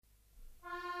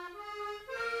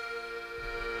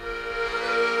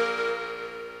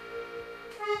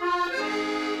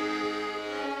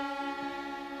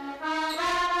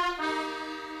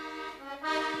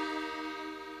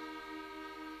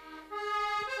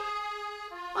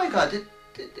My God,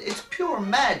 it's pure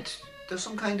mad. There's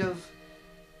some kind of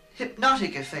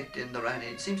hypnotic effect in the Wran.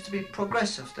 It seems to be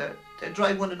progressive. They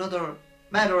drive one another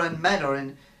madder and madder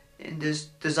in this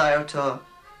desire to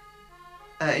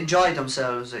enjoy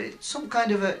themselves. It's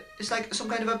like some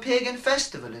kind of a pagan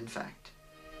festival, in fact.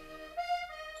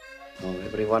 Oh,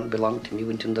 everyone belonged to me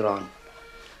went in the Wran.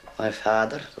 My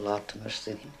father, the Lord to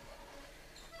mercy him.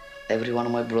 Every one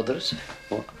of my brothers,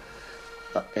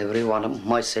 every one of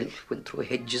myself went through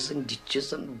hedges and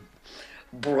ditches and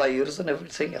briars and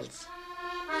everything else.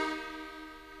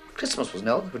 Christmas was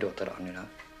now without the Wran, you know.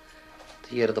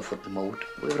 The year of the foot and mouth,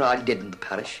 we were all dead in the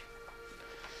parish.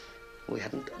 We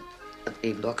hadn't,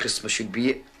 even though Christmas should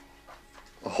be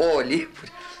holy,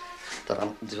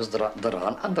 it was the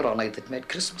Wran and the Wranite that made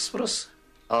Christmas for us,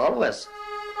 always.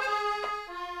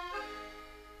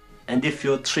 And if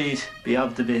your treat be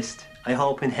of the best, I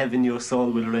hope in heaven your soul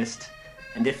will rest.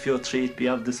 And if your treat be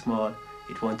of the small,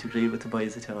 it won't agree with the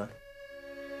boys at all.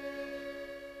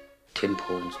 £10,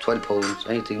 £12,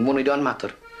 anything, money don't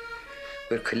matter.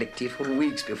 We're collecting for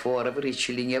weeks before, every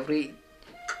shilling, every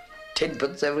 10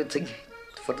 pence, everything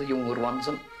for the younger ones,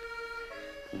 and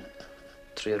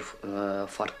 3 or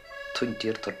 4, 20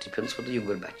 or 30 pence for the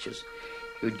younger batches.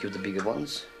 You'd give the bigger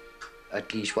ones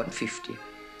at least 150,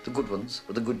 the good ones,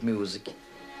 with the good music.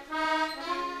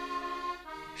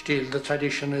 Still, the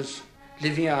tradition is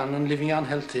living on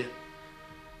healthy,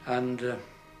 and it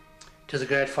is a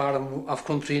great form of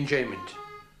country enjoyment,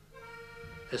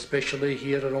 especially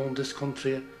here around this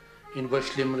country in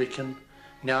West Limerick and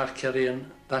North Kerry and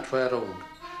that way around.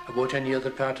 About any other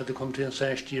part of the country on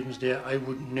St. Stephen's Day, I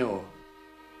wouldn't know.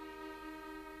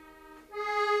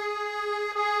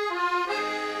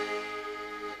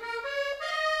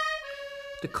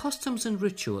 The customs and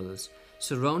rituals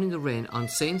surrounding the Wran on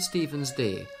St. Stephen's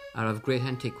Day are of great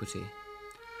antiquity.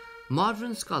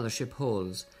 Modern scholarship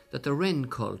holds that the Wran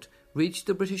cult reached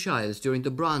the British Isles during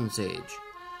the Bronze Age,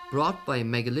 brought by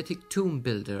megalithic tomb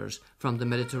builders from the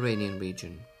Mediterranean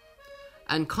region.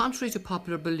 And contrary to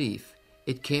popular belief,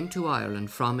 it came to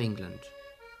Ireland from England.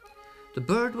 The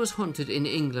bird was hunted in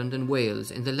England and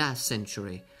Wales in the last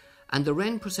century, and the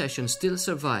Wran procession still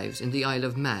survives in the Isle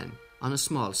of Man on a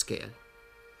small scale.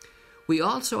 We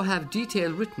also have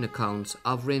detailed written accounts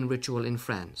of Wran ritual in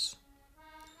France.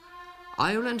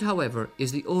 Ireland, however,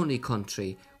 is the only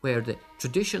country where the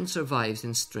tradition survives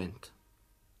in strength.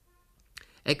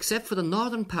 Except for the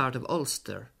northern part of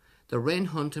Ulster, the Wran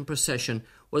hunt and procession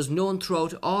was known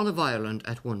throughout all of Ireland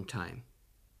at one time.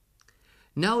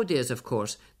 Nowadays, of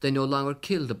course, they no longer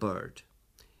kill the bird.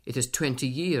 It is 20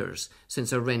 years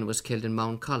since a wren was killed in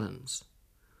Mount Collins.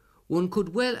 One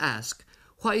could well ask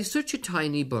why such a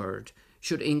tiny bird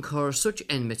should incur such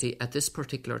enmity at this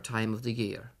particular time of the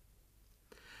year.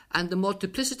 And the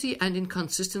multiplicity and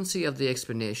inconsistency of the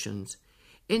explanations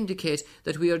indicate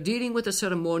that we are dealing with a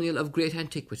ceremonial of great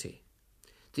antiquity,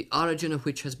 the origin of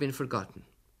which has been forgotten.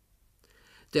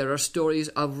 There are stories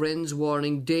of wrens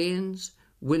warning Danes,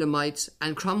 Williamites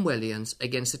and Cromwellians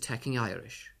against attacking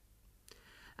Irish.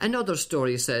 Another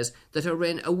story says that a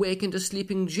wren awakened a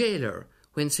sleeping jailer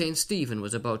when St. Stephen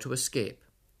was about to escape.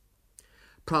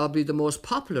 Probably the most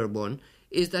popular one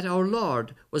is that our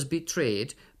Lord was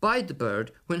betrayed by the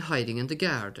bird when hiding in the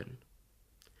garden.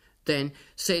 Then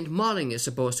St. Molling is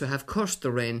supposed to have cursed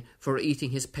the wren for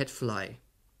eating his pet fly.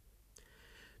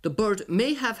 The bird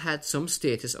may have had some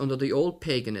status under the old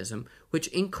paganism which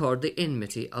incurred the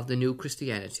enmity of the new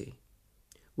Christianity.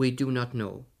 We do not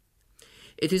know.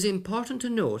 It is important to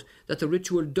note that the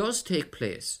ritual does take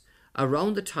place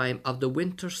around the time of the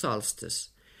winter solstice,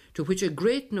 to which a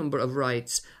great number of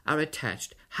rites are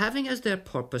attached, having as their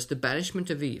purpose the banishment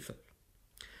of evil.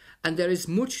 And there is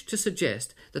much to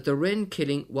suggest that the wren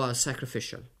killing was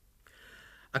sacrificial.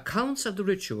 Accounts of the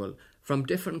ritual from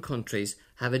different countries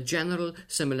have a general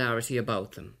similarity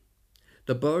about them.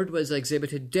 The bird was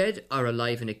exhibited dead or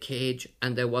alive in a cage,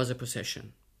 and there was a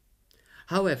procession.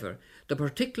 However, the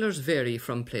particulars vary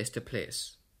from place to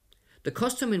place. The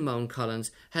custom in Mount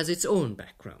Collins has its own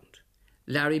background.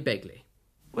 Larry Begley.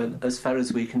 Well, as far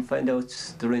as we can find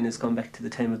out, the wren has gone back to the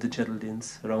time of the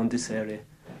Geraldines around this area.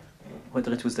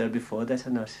 Whether it was there before that or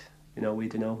not, we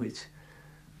don't know which.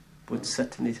 But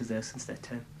certainly it is there since that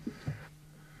time.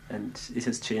 And it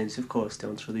has changed, of course,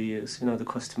 down through the years. The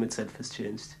custom itself has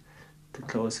changed. The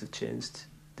clothes have changed.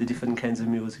 The different kinds of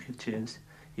music have changed.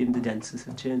 Even the dances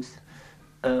have changed.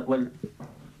 Well,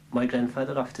 my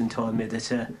grandfather often told me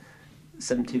that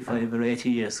 75 or 80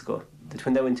 years ago, that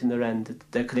when they went in the Wran,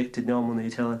 that they collected no money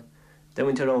at all. They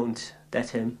went around that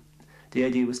time. The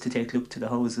idea was to take look to the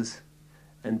houses.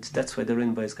 And that's why the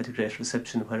Wren boys got a great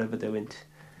reception wherever they went.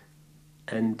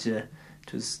 And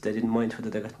They didn't mind whether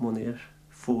they got money or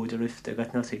food or if they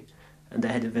got nothing. And they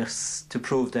had a verse to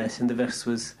prove that, and the verse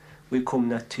was, "We come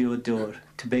not to your door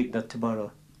to beg, not to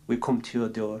borrow. We come to your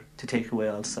door to take away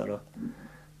all sorrow."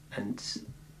 And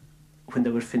when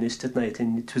they were finished at night,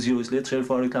 and it was usually at 3 or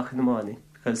 4 o'clock in the morning,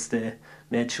 because they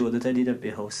made sure that they did have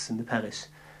a house in the parish.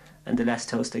 And the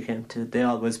last house they came to, they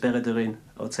always buried her in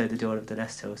outside the door of the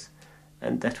last house.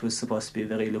 And that was supposed to be a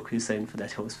very lucky sign for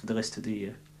that house for the rest of the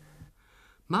year.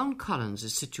 Mount Collins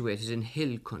is situated in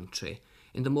hill country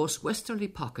in the most westerly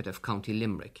pocket of County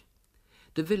Limerick.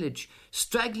 The village,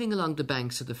 straggling along the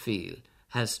banks of the Feel,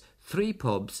 has 3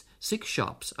 pubs, 6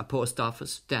 shops, a post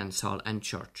office, dance hall and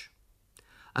church.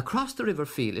 Across the River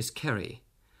Feel is Kerry,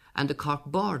 and the Cork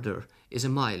border is a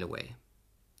mile away.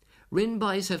 Rin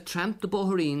boys have tramped the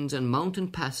Boherines and mountain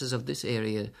passes of this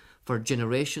area for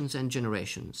generations and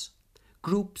generations.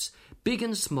 Groups, big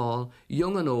and small,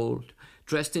 young and old,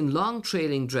 dressed in long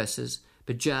trailing dresses,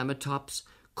 pyjama tops,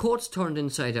 coats turned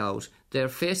inside out, their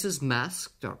faces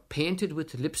masked or painted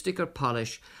with lipstick or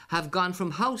polish, have gone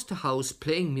from house to house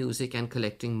playing music and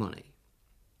collecting money.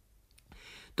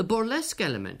 The burlesque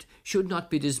element should not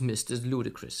be dismissed as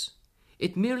ludicrous.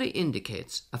 It merely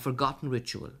indicates a forgotten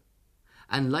ritual,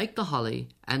 and like the holly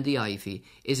and the ivy,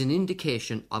 is an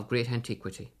indication of great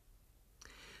antiquity.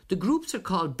 The groups are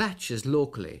called batches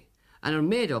locally and are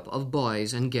made up of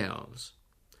boys and girls.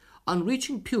 On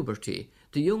reaching puberty,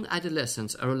 the young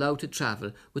adolescents are allowed to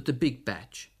travel with the big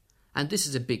batch, and this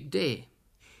is a big day.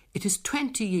 It is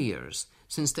 20 years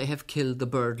since they have killed the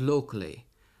bird locally,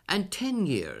 and 10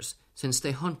 years since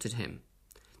they hunted him.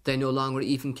 They no longer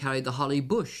even carry the holly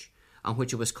bush, on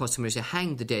which it was customary to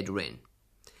hang the dead wren.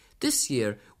 This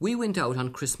year, we went out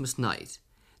on Christmas night,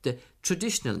 the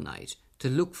traditional night, to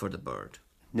look for the bird.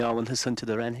 No one has hunted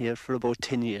the wren here for about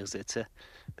 10 years, I'd say,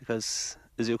 because,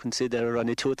 as you can see, there are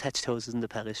only 2 thatched houses in the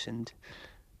parish, and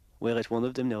we're at one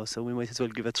of them now, so we might as well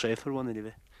give a try for one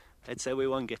anyway. I'd say we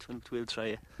won't get one, but we'll try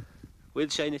it. We'll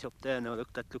shine it up there now.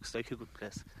 Look, that looks like a good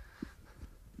place.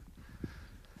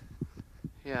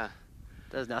 Yeah.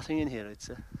 There's nothing in here, I'd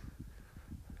say.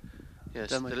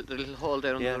 Yes, the little hole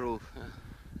there on the roof.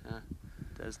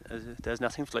 There's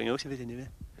nothing flying out of it anyway.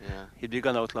 Yeah. He'd be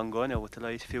gone out long ago now with the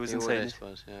light if he was inside it. I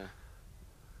suppose, yeah.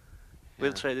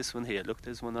 We'll try this one here. Look,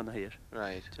 there's one on here.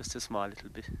 Right. Just a small little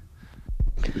bit.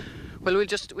 Well, we'll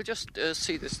just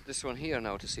see this one here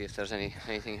now to see if there's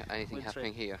anything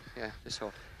happening here. Yeah, this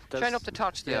hole. Shine up the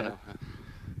torch there now.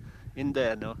 In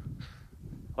there now.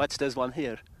 Watch, there's one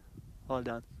here. Hold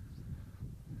on.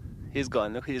 He's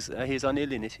gone. Look, he's on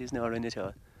ill in it. He's not in it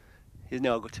all. He's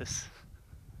now got us.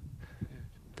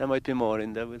 There might be more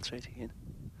in there. We'll try it again.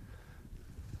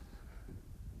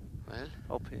 Well,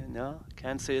 up here, no,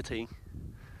 can't see a thing.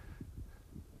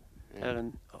 Yeah.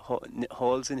 There are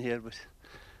holes in here, but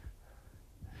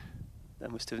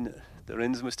the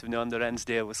wrens must have known the wren's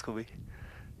day was coming.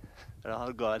 They're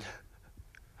all gone.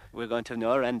 We're going to have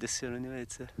no wren this year anyway.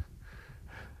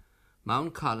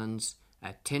 Mount Collins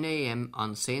at 10 a.m.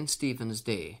 on St. Stephen's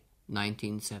Day,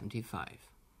 1975.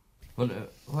 Well,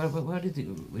 where do you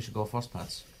think we should go first,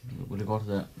 Pats? Will we go to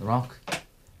the rock?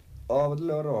 Over the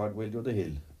lower road, we'll do the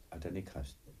hill at any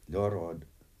cost. Lower road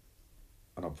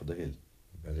and up for the hill.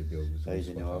 Would it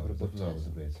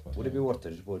be worth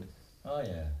it? Would? Oh,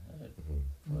 yeah.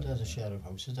 There's a share of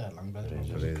houses there along by the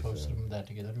road. Close to them there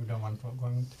together. We don't want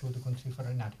going through the country for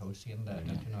a nat house in there.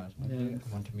 You know,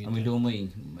 want to meet. And we do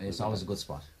Wing. It's always a good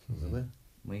spot.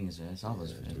 Wing is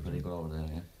always pretty good over there,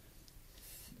 yeah.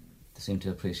 They seem to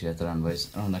appreciate their own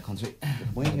ways around that country.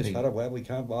 Wing is far away. We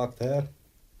can't walk there.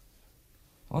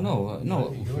 Oh, no.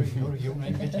 You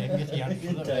might get young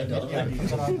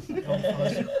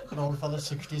for the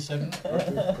 67.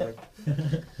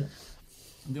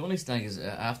 The only thing is,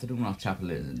 after doing Rock Chapel,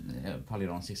 probably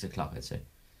around 6 o'clock, I'd say.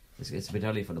 It's a bit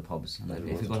early for the pubs. And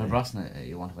if you go to Brosna,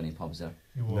 you won't have any pubs there.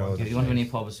 You won't have any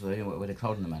pubs with a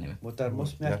crowd in them anyway. But there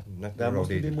mustn't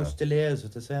be much delays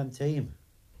at the same time.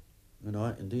 You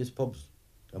know, in these pubs.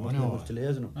 There must be much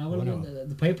delays in them.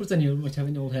 The papers then you must have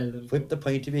an old hell. Whip the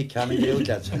pint of me, can you do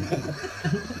that?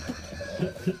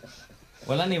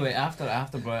 Well, anyway, after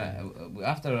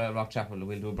Rock Chapel,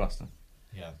 we'll do Brosna.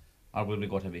 Yeah. Or will we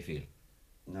go to Feeley?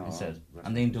 No. Instead.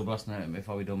 And then do Brosna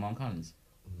before we do Mount Collins.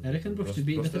 I reckon Brooks would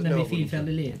be better than Feeley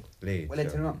fairly late. Well,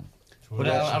 it's not. But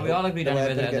are we all agreed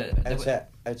anyway?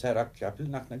 I'd say Rock Chapel,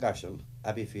 Knocknagashel,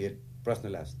 Abbeyfield, Brosna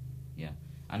last. Yeah.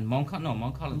 And Mount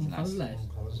Collins last.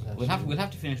 We'll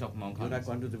have to finish up Mount Collins. You're not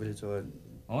going to the village, so...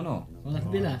 Oh, no. Well, that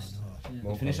could be last.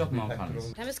 We'll finish up Mount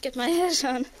Collins. I must get my hat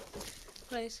on.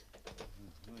 Right.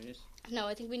 No,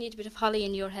 I think we need a bit of holly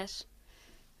in your hat.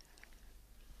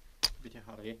 Bit of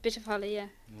holly. Bit of holly, yeah.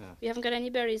 You haven't got any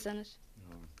berries on it?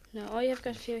 No. Oh, you've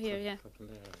got a few here, yeah.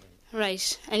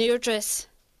 Right. And your dress?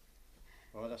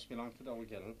 Oh, that's belonged to the old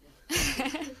girl.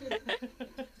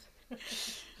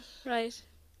 Right.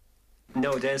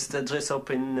 Nowadays they dress up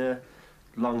in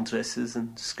long dresses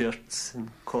and skirts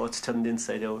and coats turned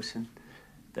inside out and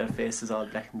their faces all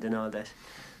blackened and all that.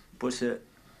 But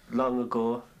long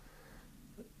ago,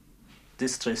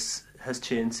 this dress has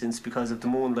changed since because of the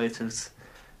moonlighters,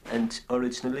 and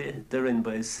originally the Wren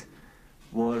boys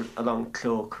wore a long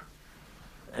cloak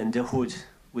and a hood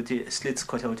with the slits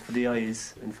cut out for the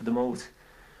eyes and for the mouth.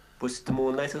 But the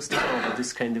moonlighters took over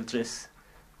this kind of dress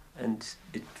and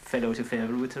it fell out of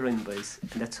favour with the Wren boys,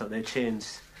 and that's how they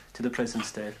changed to the present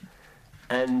style.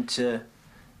 And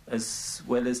as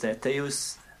well as that, they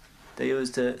used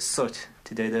soot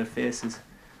to dye their faces,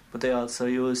 but they also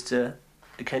used a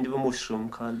kind of a mushroom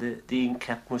called the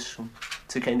ink-cap mushroom.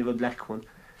 It's a kind of a black one,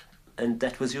 and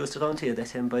that was used around here that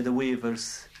time by the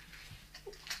weavers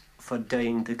for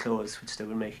dyeing the clothes which they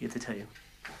were making at the time.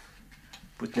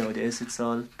 But nowadays it's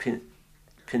all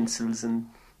pencils and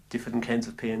different kinds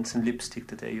of paints and lipstick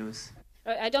that they use.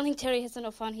 Right, I don't think Terry has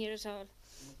enough on here at all.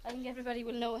 I think everybody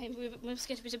will know him. We must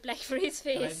get a bit of black for his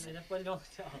face.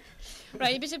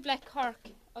 Right, a bit of black cork.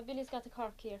 Oh, Billy's got the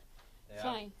cork here. Yeah,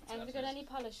 fine. And have we got any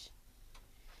polish?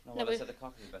 No, I said the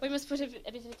cork is better. We must put a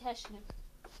bit of a tash in him.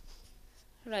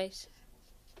 Right.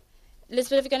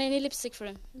 Elizabeth, have you got any lipstick for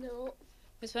him? No.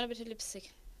 We just want a bit of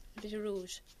lipstick. A bit of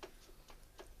rouge.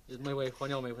 This is my wife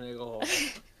when I go home.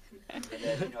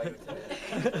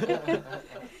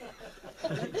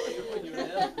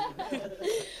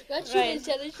 That she will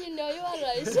tell her she know you are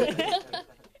right.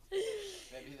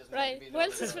 Right. Who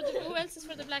else is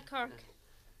for the black cork?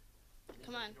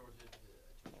 Come on.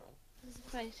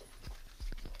 Right.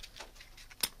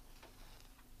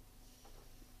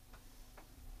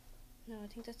 No, I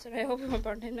think that's all right. I hope we won't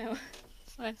burn him now.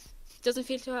 Well, doesn't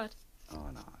feel too hot. Oh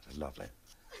no, it's lovely.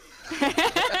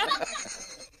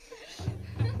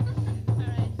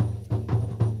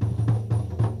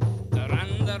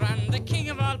 The king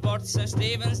of all birds, Sir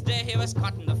Stephen's day he was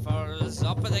cutting the furs.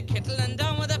 Up with a kettle and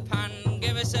down with a pan,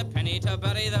 give us a penny to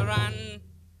bury the Wran.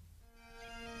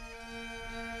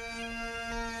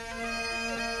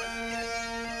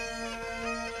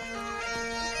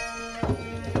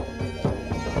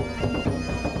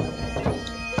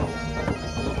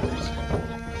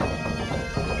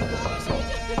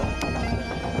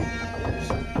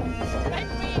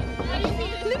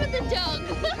 Look at the dog.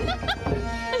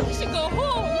 We should go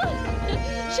home.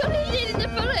 Sure, he's leading the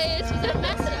parade. He's a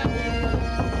master.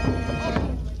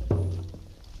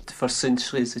 For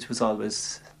centuries, it was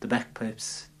always the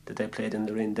bagpipes that they played in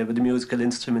the Wren. They were the musical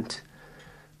instrument.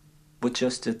 But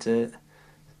just at the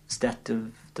start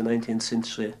of the 19th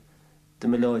century, the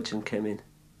melodeon came in.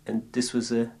 And this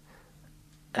was a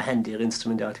handier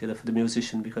instrument altogether for the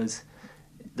musician because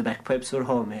the bagpipes were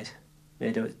homemade.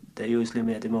 They usually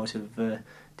made them out of the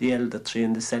elder tree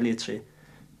and the sallia tree,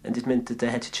 and it meant that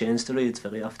they had to change the reeds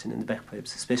very often in the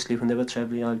bagpipes, especially when they were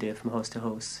travelling all day from house to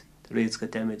house. The reeds got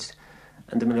damaged,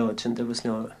 and the melodeon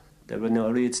there were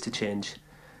no reeds to change,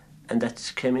 and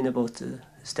that came in about the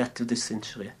start of this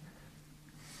century.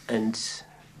 And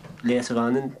later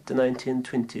on in the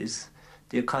 1920s,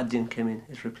 the accordion came in.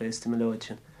 It replaced the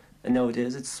melodeon, and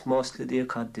nowadays it's mostly the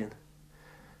accordion.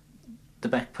 The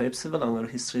bagpipes have a longer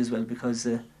history as well because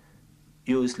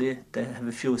usually they have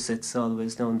a few sets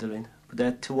always down the Wren, but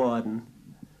they're to warn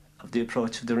of the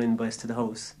approach of the Wren boys to the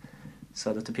house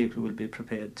so that the people will be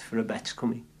prepared for a batch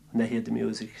coming when they hear the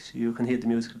music. You can hear the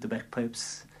music of the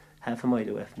bagpipes half a mile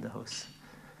away from the house.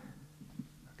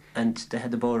 And they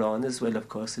had the bodhrán as well, of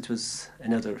course. It was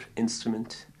another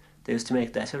instrument. They used to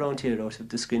make that around here out of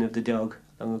the skin of the dog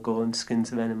long ago and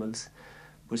skins of animals,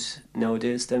 but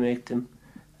nowadays they make them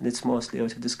and it's mostly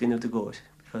out of the skin of the goat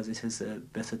because it has a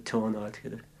better tone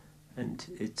altogether and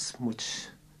it's much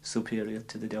superior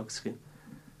to the dog skin.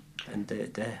 And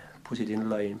they put it in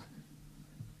lime,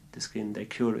 the skin, they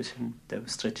cure it and they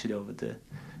stretch it over the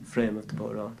frame of the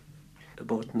bodhrán.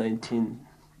 About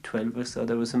 1912 or so,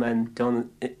 there was a man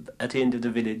down at the end of the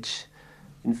village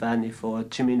in Feeley for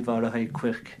Jimin Varahai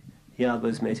Quirk. He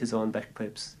always made his own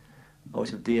bagpipes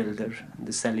out of the elder and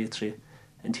the sallia tree,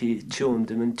 and he tuned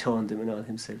them and toned them and all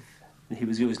himself. And he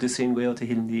was usually seen going out to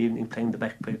hill in the evening playing the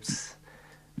bagpipes.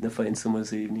 And a fine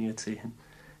summer's evening you'd see him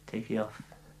taking off.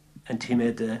 And he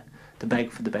made the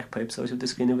bag for the bagpipes out of the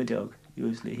skin of a dog.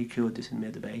 Usually he cured it and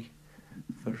made the bag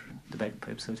for the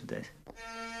bagpipes out of that.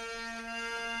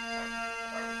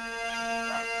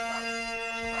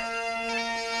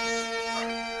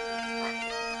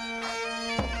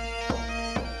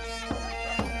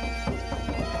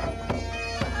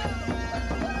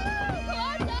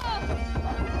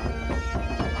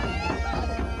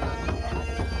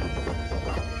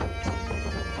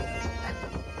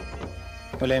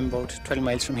 Well, I'm about 12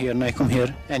 miles from here, and I come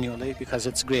here annually because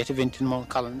it's a great event in Mount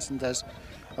Collins, and there's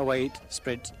a wide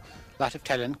spread, lot of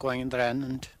talent going in the Wran,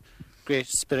 and great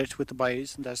spirit with the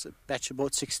boys, and there's a batch of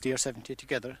about 60 or 70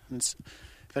 together, and it's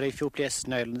very few places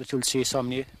in Ireland that you'll see so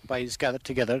many boys gathered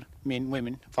together, men,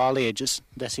 women, of all ages.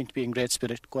 They seem to be in great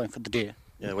spirit going for the day.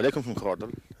 Yeah, well, I come from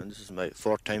Cordal, and this is my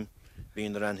 4th time being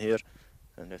in the Wran here,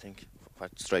 and I think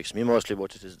what strikes me mostly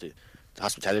about it is the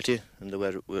hospitality and the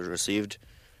way we're received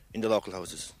in the local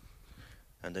houses.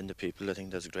 And then the people, I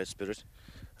think there's a great spirit,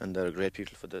 and they're great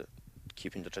people for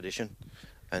keeping the tradition.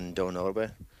 And down our way,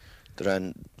 the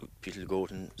Wran people go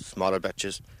out in smaller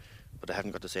batches, but they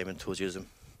haven't got the same enthusiasm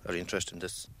or interest in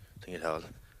this thing at all.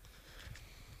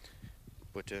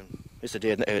 But it's a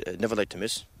day I'd never like to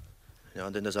miss.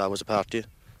 And then there's always a party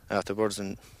afterwards,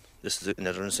 and this is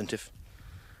another incentive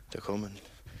to come. And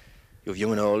you have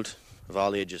young and old, of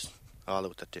all ages, all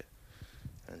out that day.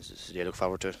 And it's a day I look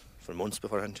forward to for months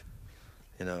beforehand.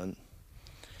 And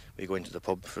we go into the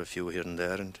pub for a few here and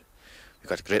there, and we've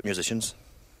got great musicians,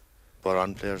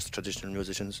 Wran players, traditional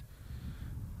musicians,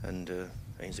 and I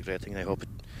think it's a great thing, and I hope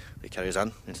it carries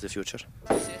on into the future.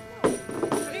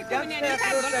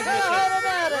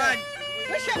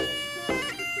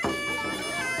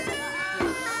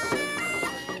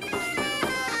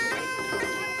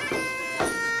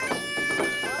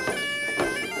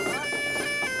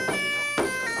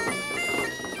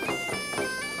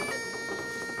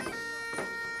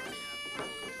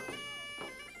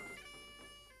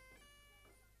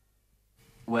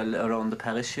 Well, around the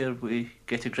parish here, we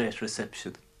get a great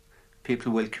reception.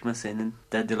 People welcome us in, and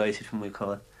they're delighted when we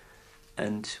call.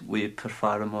 And we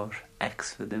perform our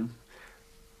acts for them.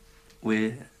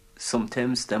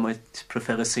 Sometimes they might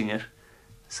prefer a singer,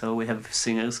 so we have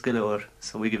singers galore,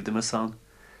 so we give them a song.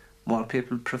 More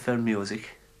people prefer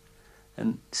music,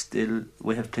 and still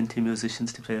we have plenty of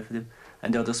musicians to play for them.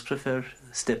 And others prefer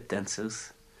step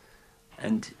dancers.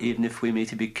 And even if we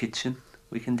meet a big kitchen,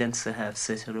 we can dance a half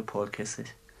set or a polka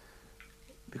set,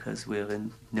 because we're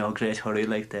in no great hurry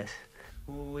like that.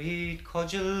 We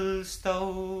cudgel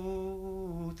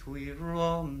stout, we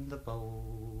roam the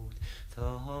boat, to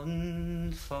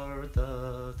hunt for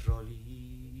the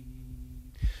trolley.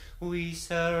 We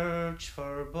search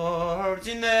for birds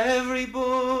in every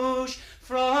bush,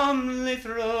 from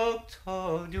Lithrop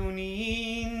to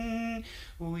Duneen.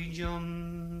 We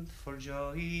jump for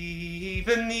joy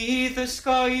beneath the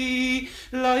sky.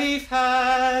 Life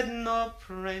had no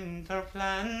print or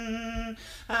plan,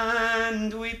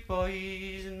 and we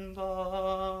boys in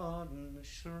Baden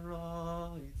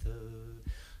Schreither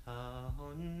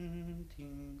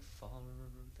hunting for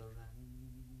the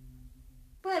Wran.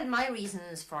 Well, my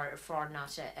reasons for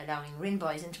not allowing Wran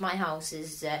boys into my house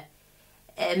is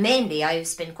mainly I've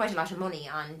spent quite a lot of money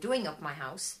on doing up my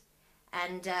house.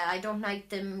 And I don't like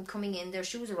them coming in, their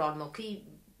shoes are all mucky,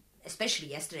 especially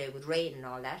yesterday with rain and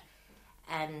all that.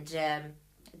 And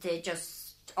they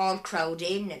just all crowd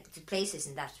in. The place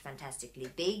isn't that fantastically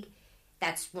big.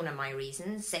 That's one of my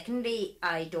reasons. Secondly,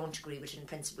 I don't agree with it in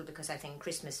principle, because I think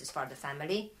Christmas is for the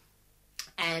family.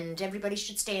 And everybody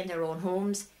should stay in their own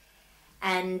homes.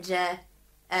 And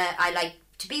I like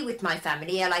to be with my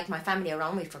family. I like my family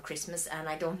around me for Christmas. And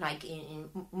I don't like,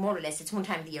 more or less, it's one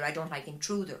time of the year, I don't like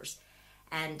intruders.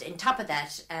 And on top of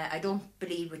that, I don't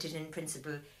believe with it in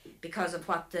principle because of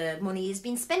what the money is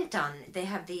being spent on. They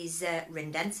have these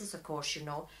Wran dances, of course,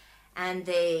 and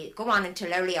they go on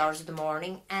until early hours of the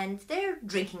morning, and they're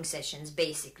drinking sessions,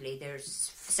 basically.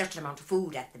 There's a certain amount of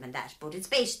food at them and that, but it's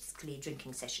basically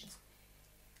drinking sessions.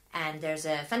 And there's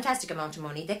a fantastic amount of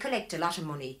money. They collect a lot of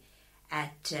money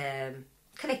at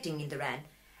collecting in the Wran,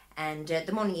 and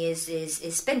the money is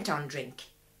spent on drink.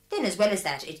 Then, as well as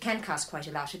that, it can cost quite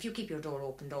a lot if you keep your door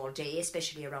opened all day,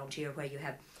 especially around here where you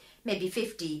have maybe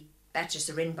 50 batches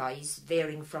of Wran boys,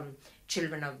 varying from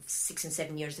children of 6 and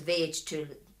 7 years of age to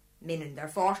men in their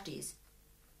 40s.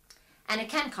 And it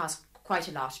can cost quite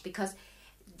a lot, because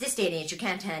this day and age you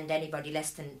can't hand anybody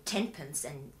less than 10 pence,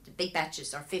 and the big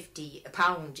batches are 50, a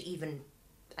pound even.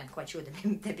 I'm quite sure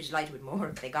they'd be delighted with more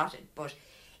if they got it, but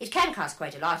it can cost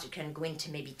quite a lot. It can go into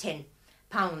maybe £10,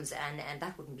 and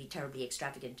that wouldn't be terribly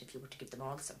extravagant if you were to give them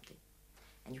all something.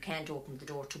 And you can't open the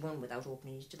door to one without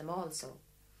opening it to them all, so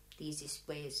the easiest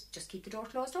way is just keep the door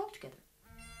closed altogether.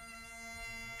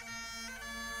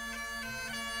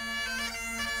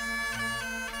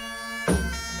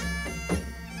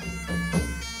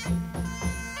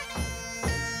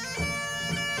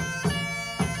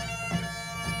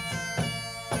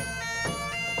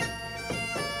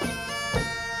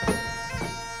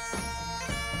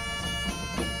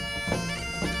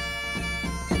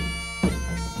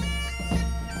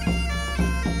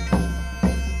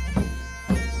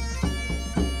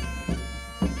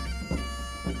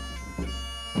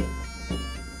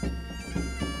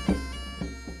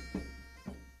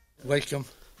 Welcome.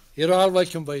 You're all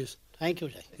welcome, boys. Thank you,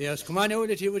 Jack. Yes, come on out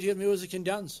with you with your music and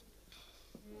dance.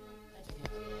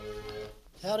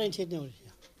 How are you now?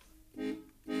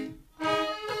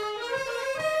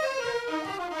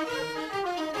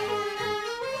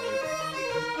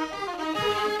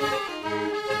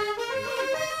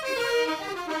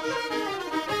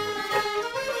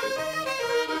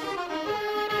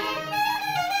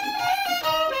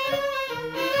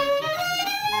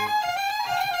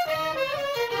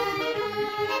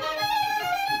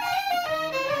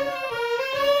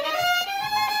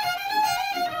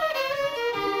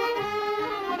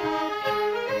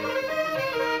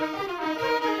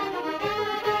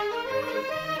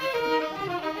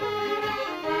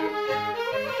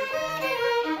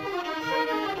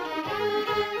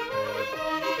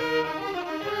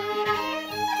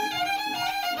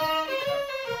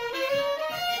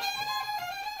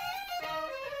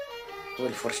 Well,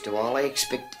 first of all, I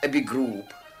expect a big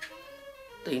group.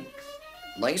 Then,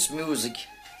 nice music,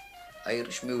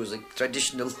 Irish music,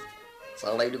 traditional. That's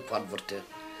all I look forward to.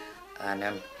 And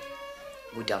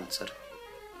good dancer.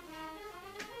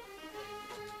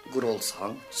 Good old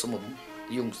song, some of them.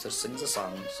 The youngsters sing the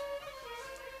songs.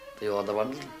 The other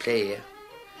one will play.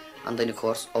 And then, of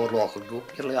course, our local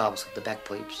group, you'll always have the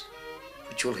bagpipes,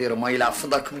 which you'll hear a mile off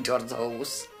when they're coming towards the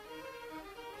house.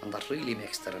 And that really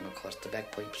makes there, and of course, the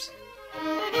bagpipes.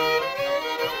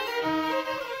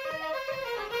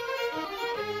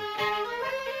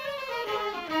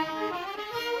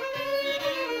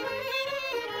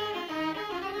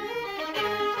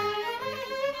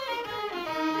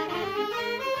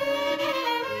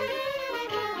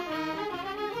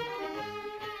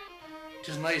 It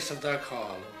is nice of their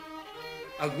call.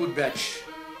 A good batch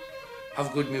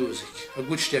of good music, a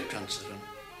good step dancer.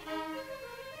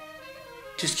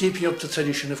 It is keeping up the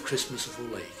tradition of Christmas of a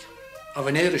like, of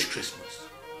an Irish Christmas.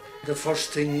 The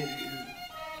first thing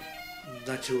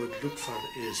that you would look for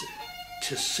is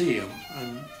to see them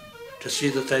and to see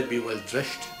that they'd be well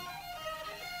dressed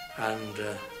and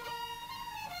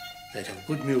they'd have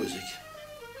good music,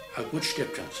 a good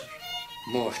step dancer,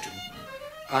 most of them,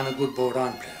 and a good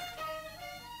bodhrán player.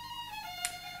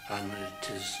 And it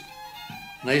is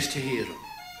nice to hear them,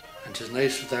 and it is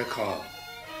nice with their call,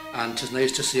 and it is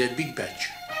nice to see a big batch.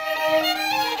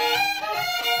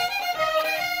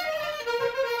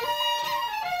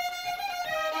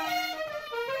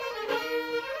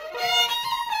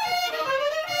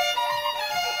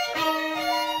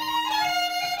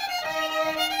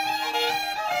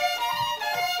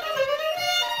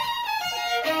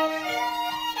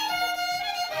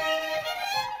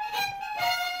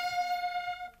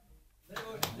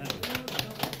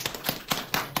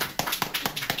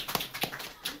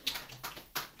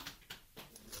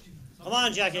 Come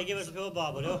on, Jackie, give us a good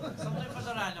bob, will you? Something for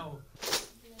the rano.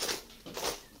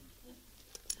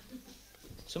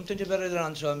 Something to bury the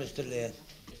answer, Mr. Lane.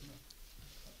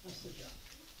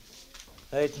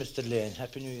 Right, Mr. Lane.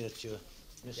 Happy New Year to you.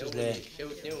 Mrs. Lane.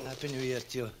 Happy New Year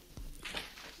to you.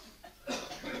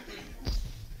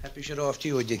 Happy shut off to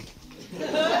you, Dick.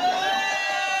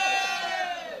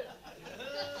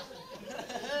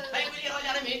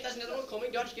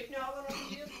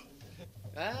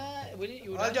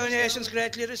 All donations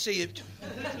greatly received.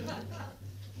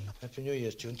 Happy New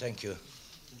Year to you and thank you.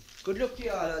 Good luck to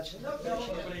you all, lads.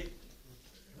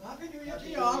 Happy New Year to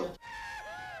you all.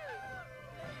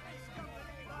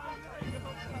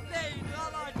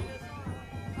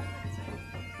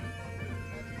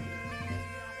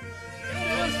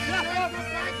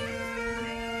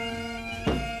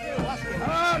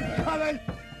 I'm coming!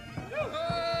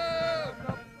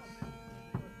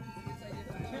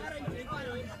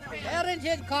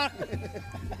 Heritage Cork!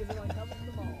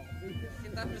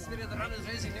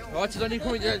 What's it only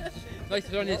coming there? Like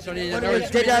it's only. What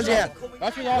was dead all there?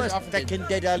 What's fucking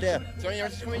dead all there?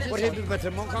 What happened with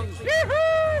the monk?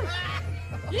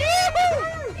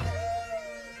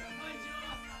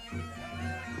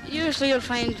 Usually you'll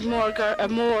find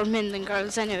more men than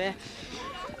girls anyway.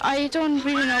 I don't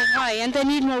really know why, and they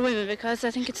need more women because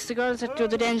I think it's the girls that do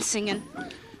the dancing, and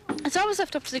it's always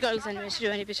left up to the girls anyway to do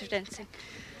any bit of dancing.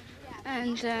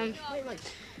 And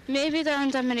maybe there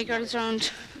aren't that many girls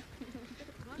around.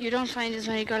 You don't find as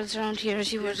many girls around here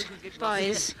as you would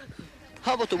boys.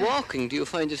 How about the walking? Do you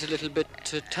find it a little bit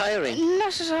tiring?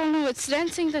 Not at all, no. It's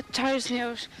dancing that tires me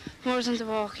out more than the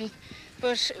walking.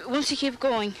 But once you keep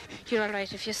going, you're all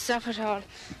right. If you stop at all,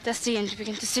 that's the end. You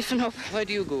begin to stiffen up. Why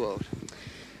do you go out?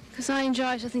 Because I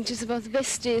enjoy it. I think it's about the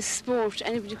best day's sport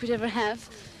anybody could ever have.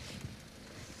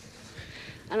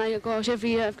 And I go out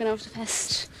every year. I've gone out the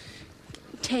past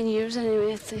 10 years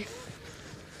anyway, I'd say.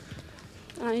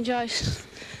 I enjoy it.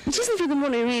 It isn't for the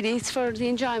money, really. It's for the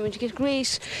enjoyment. You get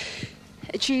great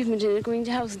achievement in it, going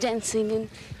to house dancing, and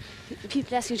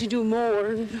people ask you to do more.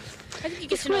 And I think you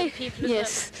get to know people.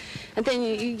 Yes. And then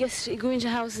you go into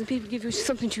houses and people give you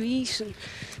something to eat. And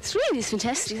it's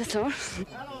fantastic, that's all.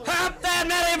 Hop there,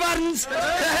 Mary Buttons!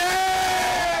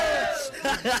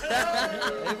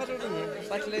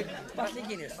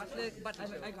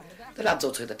 The lads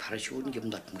outside the parish wouldn't give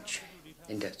them that much.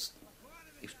 And that's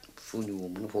if funny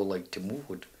woman who like to move,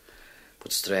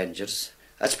 but strangers,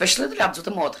 especially the lads with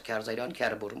the motor cars, I don't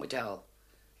care about them at all.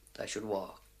 They should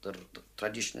walk. The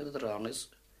tradition of the Wran is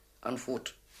on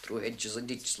foot through hedges and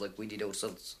ditches like we did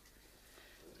ourselves.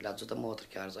 The lads with the motor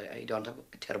cars, I don't have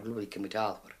a terrible welcome at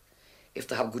all for. If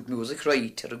they have good music,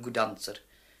 right, they're a good dancer,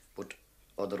 but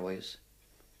otherwise,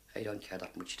 I don't care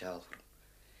that much at all for them.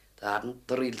 They aren't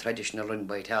the real traditional run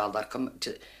by at all.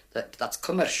 That's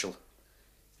commercial.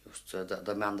 Just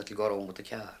the man that'll go around with the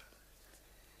car.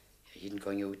 He ain't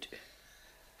going out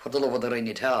for the love of the rain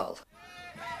at all.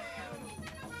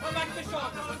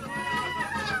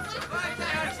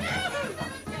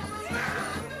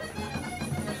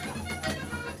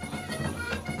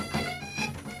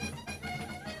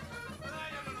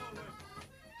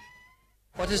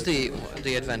 What is the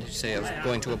advantage, say, of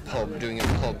going to a pub, doing a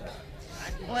pub?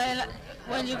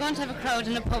 Well, you're going to have a crowd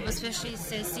in a pub, especially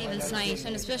since Stephen's night,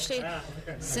 and especially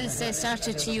since they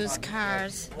started to use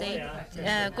cars. They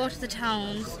go to the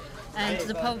towns and to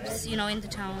the pubs, in the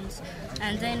towns,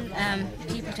 and then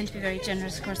people tend to be very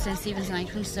generous, of course, since Stephen's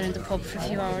night, once they're in the pub for a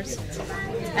few hours,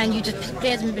 and you just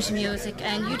play them a bit of music,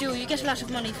 and you get a lot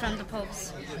of money from the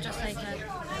pubs, just like that,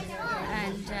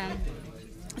 and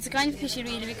it's a kind of pity,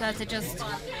 really, because they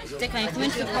kind of come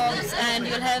into the pubs, and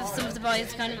you'll have some of the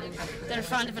boys they're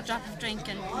fond of a drop of drink,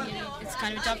 and it's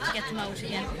kind of a job to get them out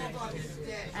again.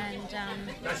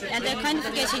 And they're kind of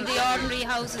forgetting the ordinary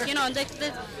houses, and there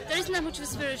isn't that much of a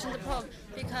spirit in the pub,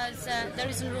 because there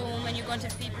isn't room, and you're going to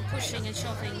have people pushing and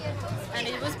shoving. And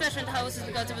it was better in the houses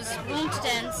because there was room to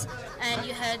dance, and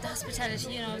you had the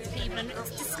hospitality, of the people, and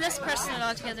it's just less personal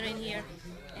altogether in here.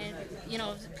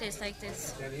 A place like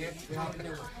this.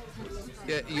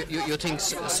 Yeah, you think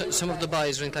some of the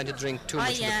boys are inclined to drink too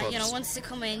much in the pubs? Once they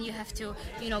come in, you have to,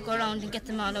 go around and get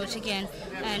them all out again,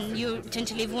 and you tend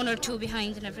to leave one or two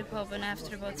behind in every pub, and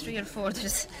after about 3 or 4,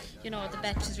 there's, the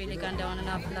batch has really gone down an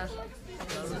awful lot.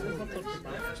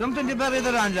 Something to bury the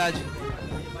Wran, lad.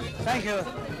 Thank you.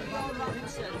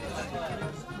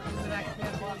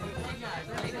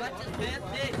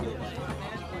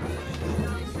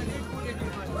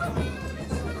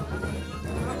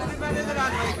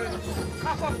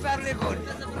 Cough up fairly good.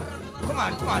 Come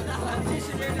on.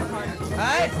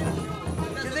 Aye?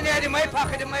 Isn't it in my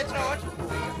pocket, in my throat?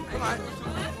 Come on.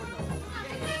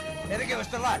 Here, give us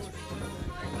the lot.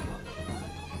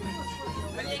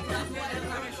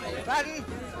 Pardon?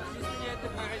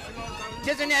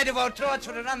 Isn't it about throats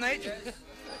for the Wran night?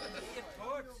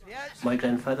 My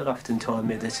grandfather often told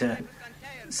me that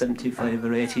 75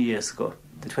 or 80 years ago,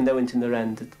 that when they went in the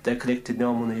Wran, that they collected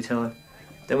no money at all.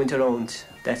 They went around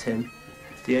that time.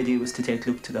 The idea was to take a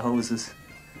look to the houses,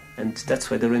 and that's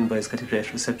why the Wran boys got a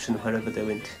great reception wherever they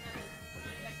went.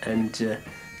 And they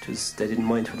didn't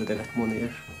mind whether they got money or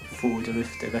food or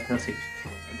if they got nothing.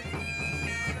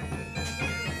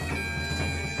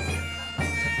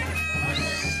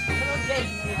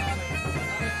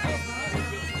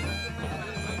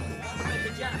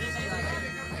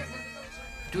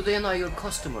 Do they annoy your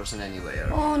customers in any way?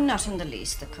 Or? Oh, not in the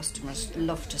least. The customers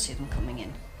love to see them coming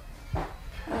in.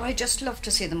 Oh, I just love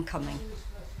to see them coming.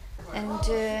 And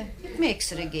it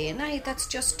makes it again. That's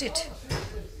just it.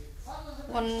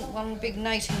 One big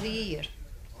night in the year.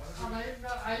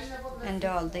 And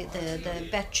all the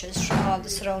batches from all the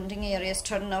surrounding areas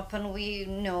turn up, and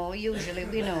usually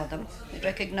we know them. We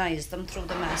recognise them through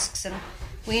the masks, and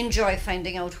we enjoy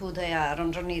finding out who they are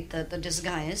underneath the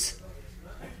disguise.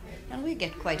 And we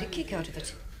get quite a kick out of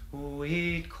it.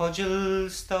 We cudgel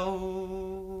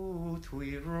stout,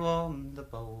 we roam the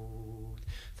boat,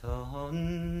 the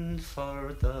hunt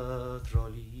for the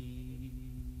trolley.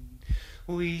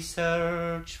 We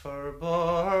search for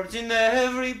birds in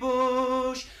every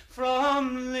bush,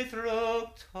 from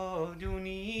Lithrop to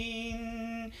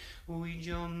Duneen. We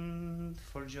jumped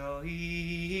for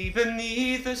joy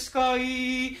beneath the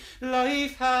sky.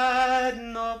 Life had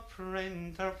no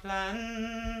print or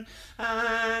plan,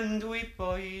 and we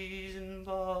boys and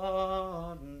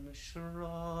born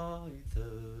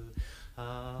shrouded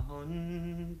a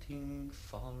hunting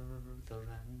for the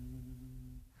Wran.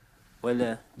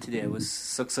 Well, today was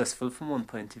successful from one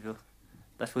point of view.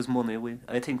 That was money.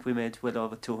 I think we made well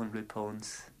over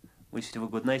 £200. We should have a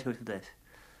good night out of that.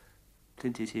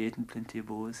 plenty to eat and plenty of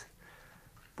booze.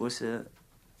 But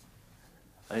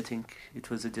I think it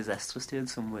was a disastrous day in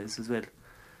some ways as well,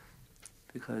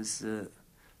 because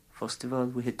first of all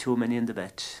we had too many in the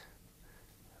batch.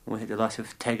 We had a lot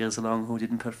of taggers along who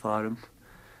didn't perform.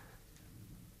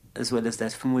 As well as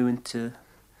that, when we went to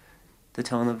the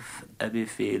town of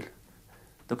Feeley,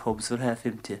 the pubs were half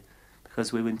empty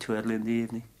because we went too early in the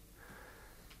evening.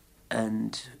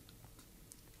 And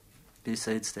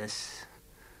besides that,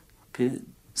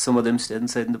 some of them stayed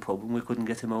inside in the pub and we couldn't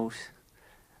get them out.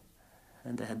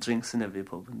 And they had drinks in every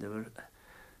pub and they were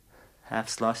half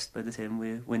sloshed by the time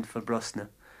we went for Brosna.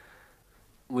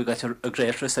 We got a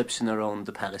great reception around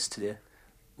the parish today.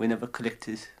 We never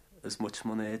collected as much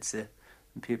money, I'd say,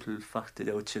 and people forked it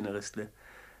out generously.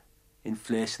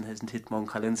 Inflation hasn't hit Mount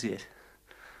Collins yet.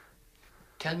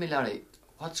 Tell me, Larry,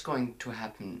 what's going to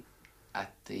happen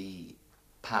at the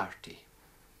party?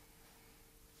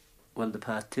 Well, the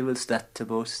party will start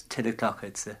about 10 o'clock,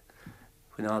 I'd say,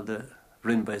 when all the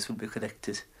Wran boys will be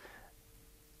collected.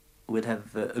 We'll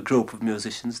have a group of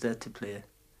musicians there to play.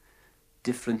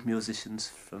 Different musicians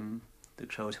from the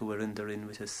crowd who were in the Wran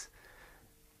with us.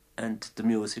 And the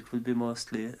music will be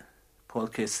mostly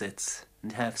polka sets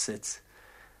and half sets.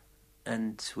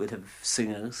 And we'll have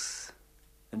singers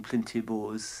and plenty of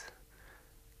booze,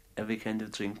 every kind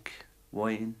of drink,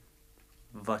 wine,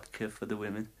 vodka for the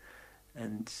women,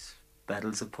 and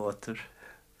barrels of porter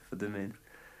for the men.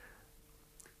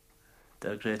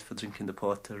 They're great for drinking the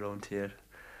porter around here.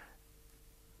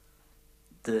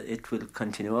 It will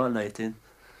continue all night in,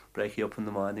 breaking up in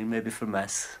the morning, maybe for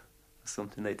mass, or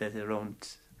something like that,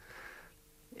 around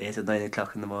 8 or 9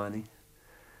 o'clock in the morning.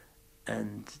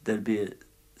 And there'll be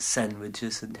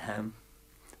sandwiches and ham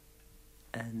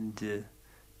and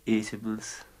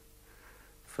eatables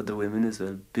for the women as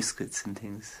well, biscuits and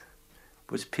things.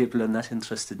 But people are not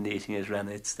interested in eating at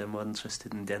Wranites, they're more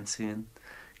interested in dancing and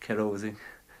carousing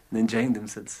and enjoying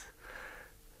themselves.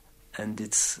 And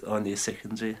it's only a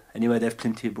secondary. Anyway, they have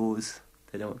plenty of booze,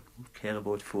 they don't care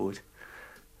about food.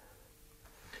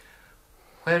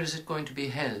 Where is it going to be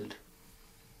held?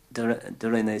 The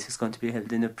Wranites is going to be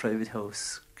held in a private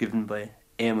house given by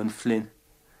Eamon Flynn,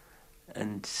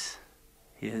 and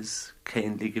he has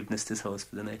kindly given us this house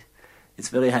for the night. It's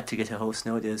very hard to get a house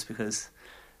nowadays because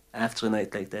after a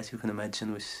night like that, you can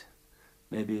imagine, with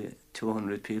maybe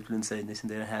 200 people inside this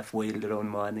and they're half wild around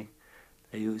morning.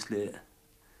 They usually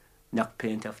knock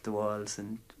paint off the walls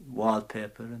and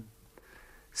wallpaper and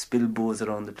spill booze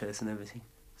around the place and everything.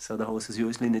 So the house is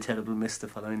usually in a terrible mess the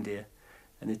following day,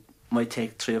 and it might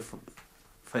take 3 or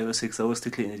 5 or 6 hours to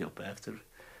clean it up after.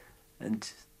 And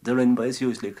the Wran boys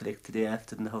usually collect the day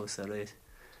after in the house, alright,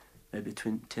 maybe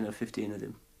between 10 or 15 of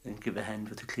them, and give a hand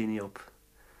with the cleaning up.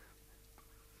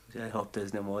 I hope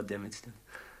there's no more damage done.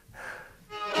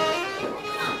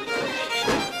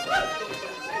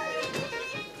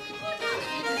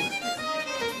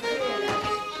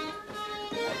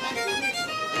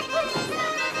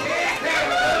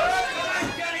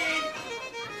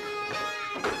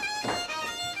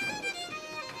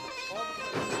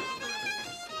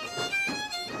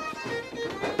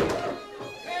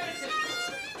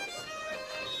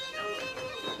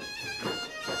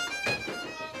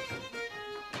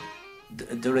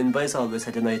 The Wran boys always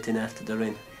had a night in after the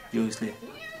Wran, usually.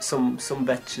 Some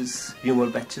batches, younger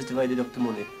batches divided up the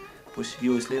money, but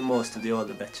usually most of the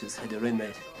older batches had a Wran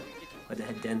night, where they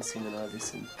had dancing and all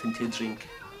this, and plenty of drink,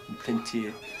 and plenty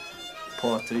of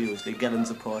porter usually, gallons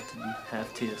of porter and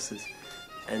half tierces.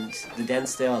 And the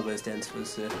dance they always danced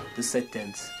was the set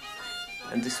dance.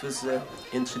 And this was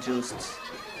introduced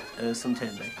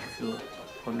sometime like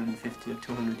 150 or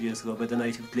 200 years ago by the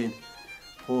Knight of Glyn,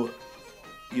 who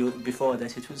before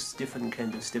that it was different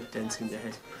kind of step dancing they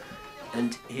had,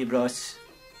 and he brought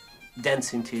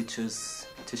dancing teachers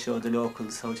to show the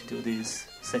locals how to do these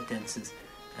set dances,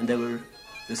 and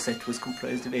the set was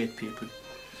comprised of 8 people,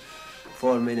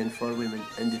 4 men and 4 women,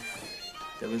 and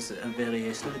if there was a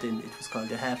variation of it, it was called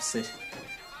a half set.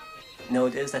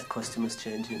 Nowadays that custom is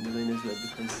changing in the Wran as well,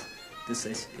 because the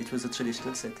set, it was a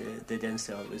traditional set they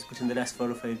danced always, but in the last 4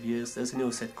 or 5 years there's a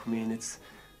new set coming in. It's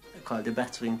called the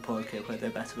battering polka, where they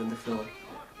batter on the floor.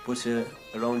 But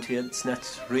around here it's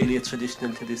not really a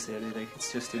traditional to this area, like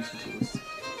it's just introduced.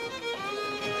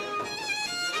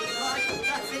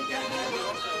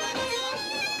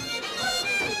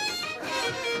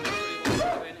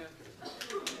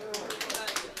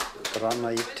 Wran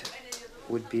night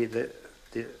would be the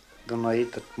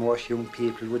night that most young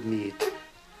people would meet.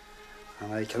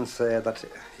 And I can say that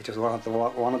it was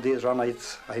one of these Wran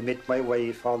nights I met my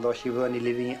wife, although she was only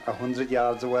living 100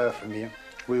 yards away from me.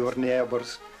 We were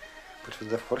neighbours, But it was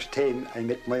the first time I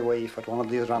met my wife at one of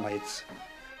these Wran nights.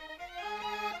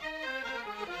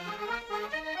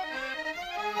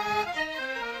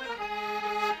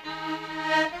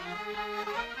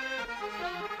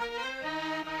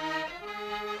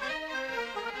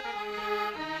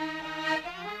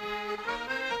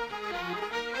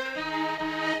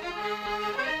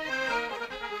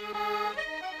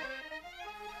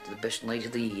 The best night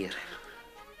of the year.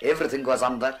 Everything goes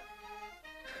on there.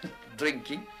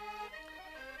 Drinking,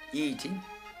 eating,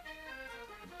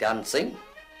 dancing,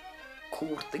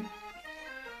 courting,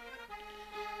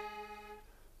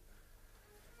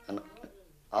 and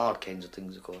all kinds of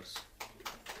things, of course.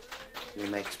 You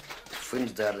make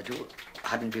friends there that you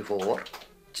hadn't before.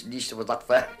 At least it was that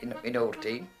far in our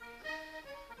time.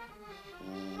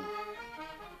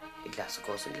 It lasts, of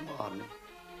course, until morning,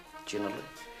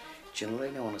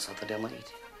 generally now on a Saturday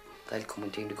night. They'll come in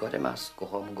time to go to mass, go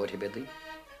home and go to bed then.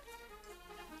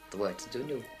 The way to do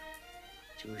now,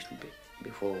 usually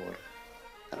before.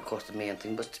 And of course the main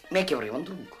thing was to make everyone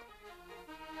drunk.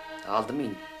 All the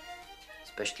men,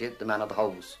 especially the man of the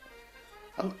house.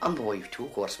 And the wife too,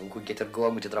 of course, we could get her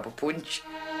going with a drop of punch.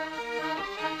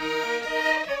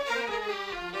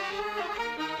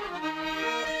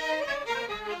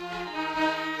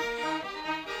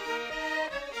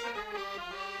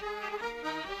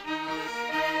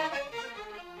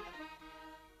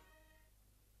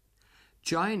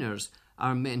 Joiners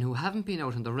are men who haven't been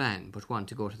out on the Wran but want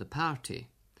to go to the party.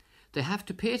 They have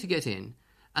to pay to get in,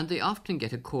 and they often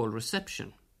get a cold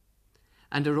reception,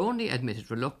 and are only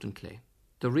admitted reluctantly.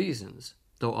 The reasons,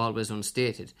 though always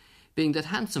unstated, being that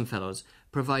handsome fellows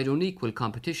provide unequal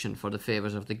competition for the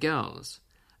favours of the girls,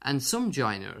 and some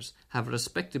joiners have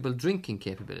respectable drinking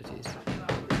capabilities.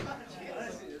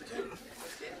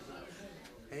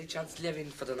 Any chance living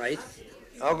for the night?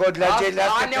 Oh, good, lad, you'll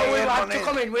have to no, pay we'll in have money. to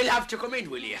come in. We'll have to come in,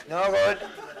 will you? No good.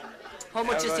 How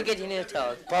much No is to good. get in here,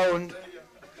 Todd? Pound.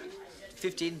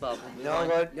 15 bob. No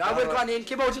good. No, No we'll good. go on in.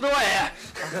 Keep out of the way.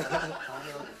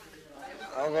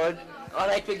 No good. All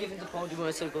right, we'll give him the pound. You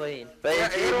might still go in. Pay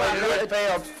up.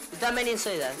 Is that many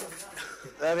inside that?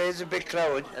 That is a big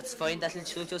crowd. That's fine. That'll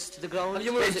shoot us to the ground.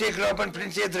 Plenty of grub and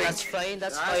plenty of drink. That's fine.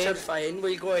 That's That's fine. fine.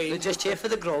 We'll go in. We'll just here for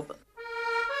the grub.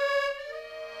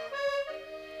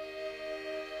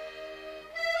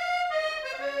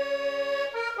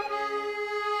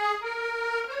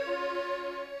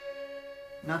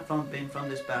 Not from being from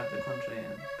this part of the country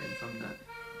and being from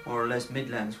the more or less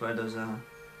Midlands, where there's a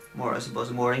more, I suppose,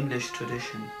 a more English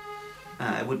tradition.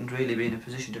 I wouldn't really be in a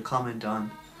position to comment on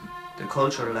the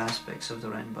cultural aspects of the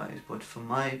Wran boys, but from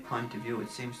my point of view, it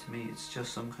seems to me it's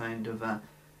just some kind of a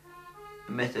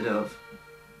method of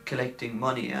collecting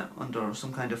money under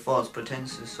some kind of false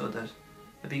pretenses, so that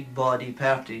a big bawdy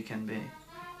party can be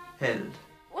held.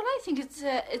 Well, I think it's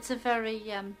a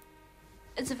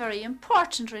very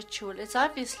important ritual. It's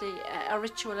obviously a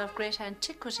ritual of great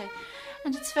antiquity,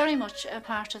 and it's very much a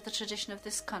part of the tradition of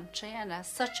this country, and as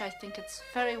such I think it's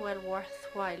very well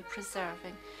worthwhile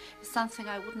preserving. It's something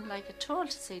I wouldn't like at all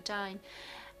to see dying,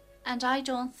 and I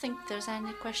don't think there's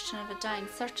any question of it dying,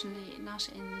 certainly not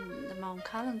in the Mount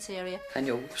Collins area. And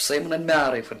you, Simon and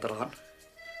Mary for the Wran.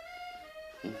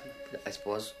 I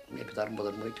suppose maybe their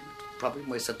mother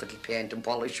might set little paint and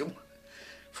polish them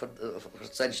for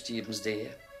St. Stephen's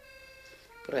Day.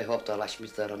 But I hope they'll ask me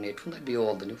there on it when they'll be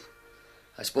old enough.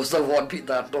 I suppose they won't be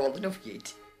that old enough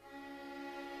yet.